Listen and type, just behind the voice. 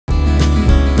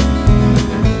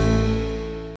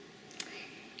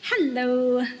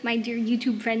Hello, my dear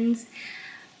YouTube friends.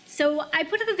 So I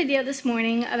put up a video this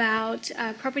morning about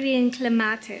propagating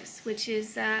Clematis, which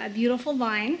is a beautiful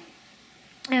vine.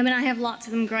 And I have lots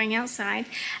of them growing outside.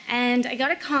 And I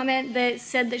got a comment that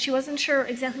said that she wasn't sure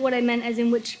exactly what I meant, as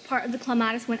in which part of the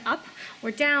Clematis went up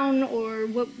or down, or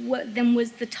what then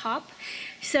was the top.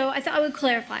 So I thought I would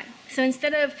clarify. So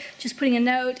instead of just putting a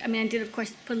note, I mean I did of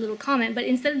course put a little comment, but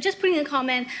instead of just putting a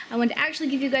comment, I wanted to actually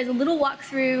give you guys a little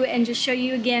walkthrough and just show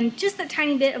you again just that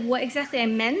tiny bit of what exactly I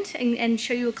meant and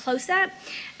show you a close-up.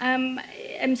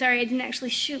 I'm sorry I didn't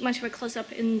actually shoot much of a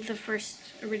close-up in the first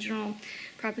original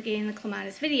Propagating the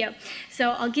Clematis video.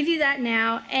 So I'll give you that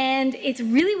now, and it's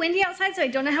really windy outside, so I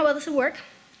don't know how well this will work,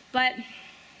 but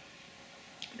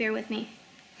bear with me.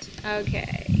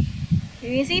 Okay,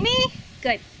 can you see me?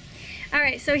 Good.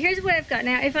 Alright, so here's what I've got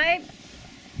now.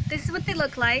 This is what they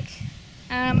look like.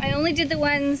 I only did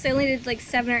like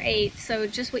 7 or 8, so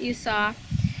just what you saw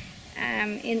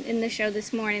in the show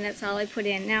this morning, that's all I put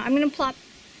in. Now I'm gonna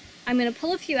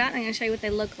pull a few out and I'm gonna show you what they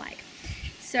look like.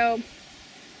 So,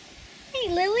 hey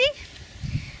Lily,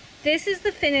 this is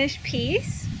the finished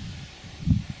piece.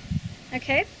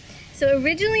 Okay, so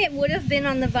originally it would have been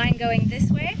on the vine going this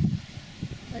way.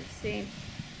 Let's see.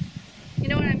 You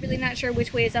know what, I'm really not sure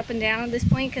which way is up and down at this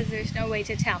point because there's no way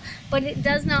to tell. But it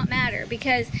does not matter,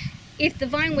 because if the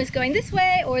vine was going this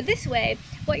way or this way,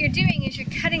 what you're doing is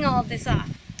you're cutting all of this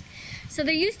off. So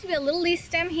there used to be a little leaf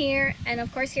stem here, and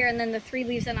of course here, and then the 3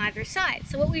 leaves on either side.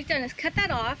 So what we've done is cut that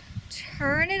off,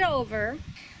 turn it over,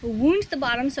 wound the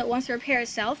bottom so it wants to repair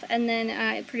itself, and then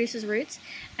it produces roots.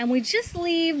 And we just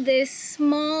leave this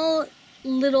small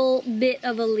little bit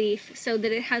of a leaf so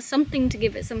that it has something to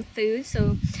give it some food,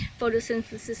 so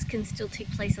photosynthesis can still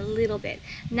take place a little bit,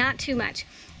 not too much.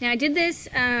 Now I did this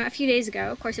a few days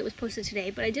ago. Of course it was posted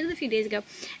today, but I did it a few days ago,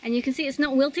 and you can see it's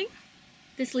not wilting.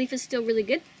 This leaf is still really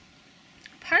good,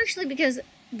 partially because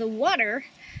the water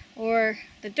or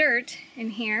the dirt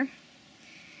in here,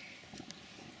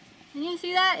 can you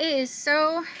see that? It is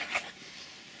so,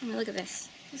 I mean, look at this.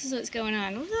 This is what's going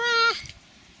on.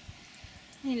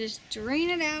 And just drain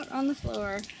it out on the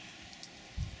floor.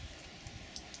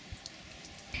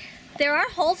 There are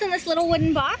holes in this little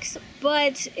wooden box,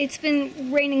 but it's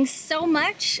been raining so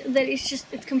much that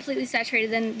it's completely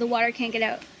saturated, and the water can't get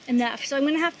out enough. So I'm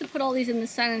going to have to put all these in the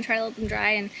sun and try to let them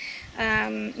dry,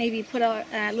 and maybe put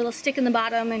a little stick in the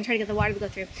bottom and try to get the water to go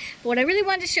through. But what I really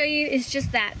wanted to show you is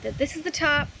just that this is the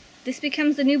top, this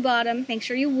becomes the new bottom. Make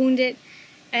sure you wound it,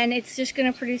 and it's just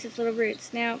going to produce its little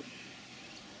roots. Now,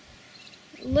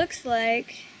 it looks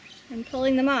like, I'm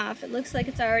pulling them off, it looks like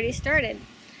it's already started.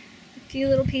 A few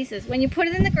little pieces. When you put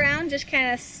it in the ground, just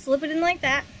kind of slip it in like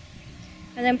that,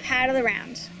 and then pat it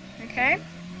around, okay?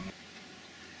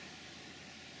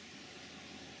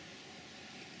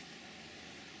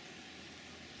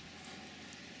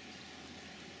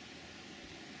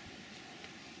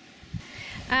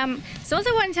 So what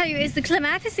I want to tell you is the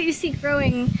Clematis that you see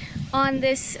growing on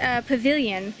this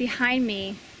pavilion behind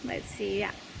me, let's see,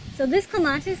 yeah. So this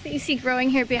Clematis that you see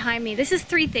growing here behind me, this is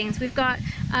 3 things. We've got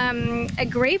a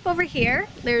grape over here.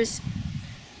 There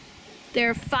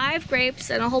are 5 grapes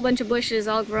and a whole bunch of bushes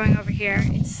all growing over here.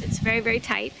 It's very, very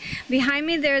tight. Behind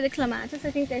me there are the Clematis.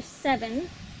 I think there's 7.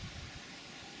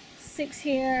 6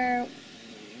 here.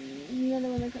 Another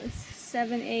one that goes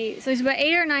 7, 8. So there's about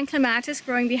 8 or 9 Clematis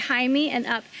growing behind me and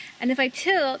up. And if I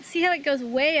tilt, see how it goes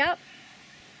way up?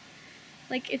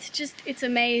 Like, it's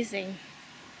amazing.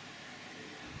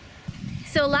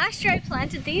 So last year I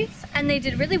planted these, and they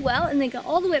did really well, and they got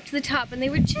all the way up to the top, and they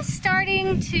were just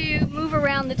starting to move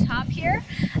around the top here.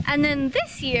 And then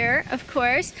this year, of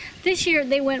course,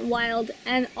 they went wild,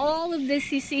 and all of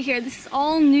this you see here, this is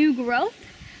all new growth.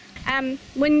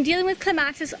 When dealing with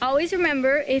Clematis, always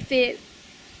remember, if it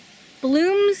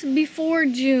blooms before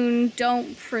June,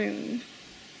 don't prune.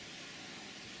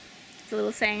 It's a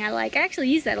little saying I like. I actually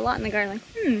use that a lot in the garden.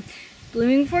 Like,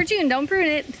 blooming before June, don't prune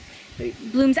it.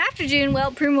 Blooms after June,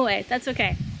 well, prune away. That's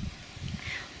okay.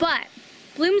 But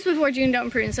blooms before June, don't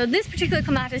prune. So this particular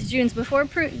Clematis blooms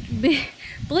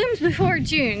before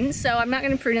June, so I'm not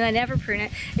going to prune it. I never prune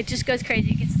it. It just goes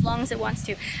crazy. It gets as long as it wants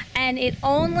to. And it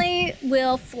only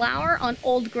will flower on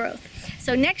old growth.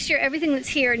 So next year, everything that's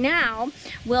here now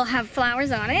will have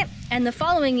flowers on it, and the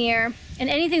following year, and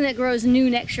anything that grows new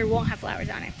next year won't have flowers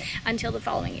on it until the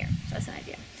following year. So that's an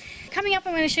idea. Coming up,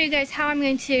 I'm going to show you guys how I'm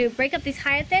going to break up these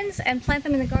hyacinths and plant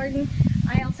them in the garden.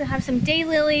 I also have some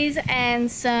daylilies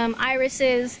and some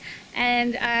irises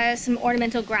and some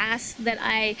ornamental grass that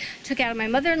I took out of my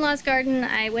mother-in-law's garden.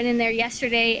 I went in there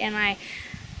yesterday and I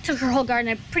took her whole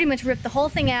garden. I pretty much ripped the whole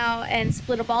thing out and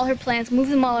split up all her plants,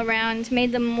 moved them all around,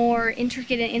 made them more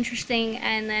intricate and interesting,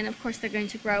 and then of course they're going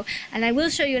to grow. And I will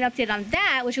show you an update on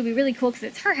that, which will be really cool because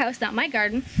it's her house, not my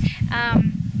garden.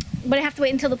 But I have to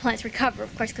wait until the plants recover,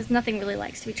 of course, because nothing really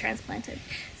likes to be transplanted.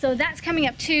 So that's coming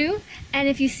up too. And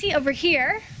if you see over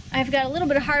here, I've got a little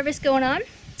bit of harvest going on.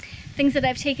 Things that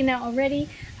I've taken out already.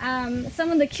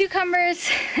 Some of the cucumbers,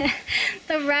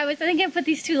 the rabbits. I think I put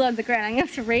these too low on the ground. I'm gonna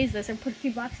have to raise this or put a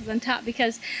few boxes on top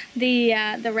because the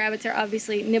rabbits are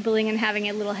obviously nibbling and having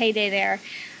a little heyday there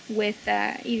with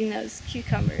eating those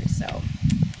cucumbers. So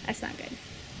that's not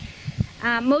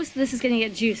good. Most of this is gonna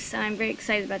get juice, and I'm very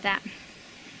excited about that.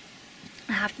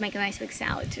 I'll have to make a nice big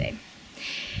salad today.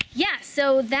 Yeah,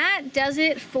 so that does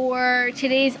it for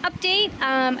today's update.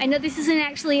 I know this isn't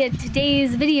actually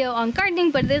today's video on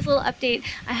gardening, but it is a little update.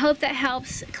 I hope that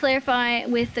helps clarify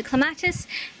with the Clematis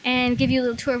and give you a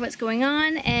little tour of what's going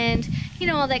on and, you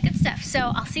know, all that good stuff.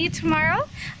 So I'll see you tomorrow.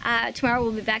 Tomorrow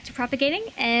we'll be back to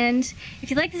propagating. And if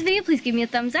you like this video, please give me a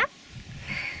thumbs up.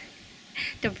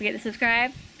 Don't forget to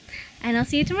subscribe. And I'll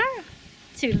see you tomorrow.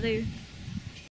 Toodaloo.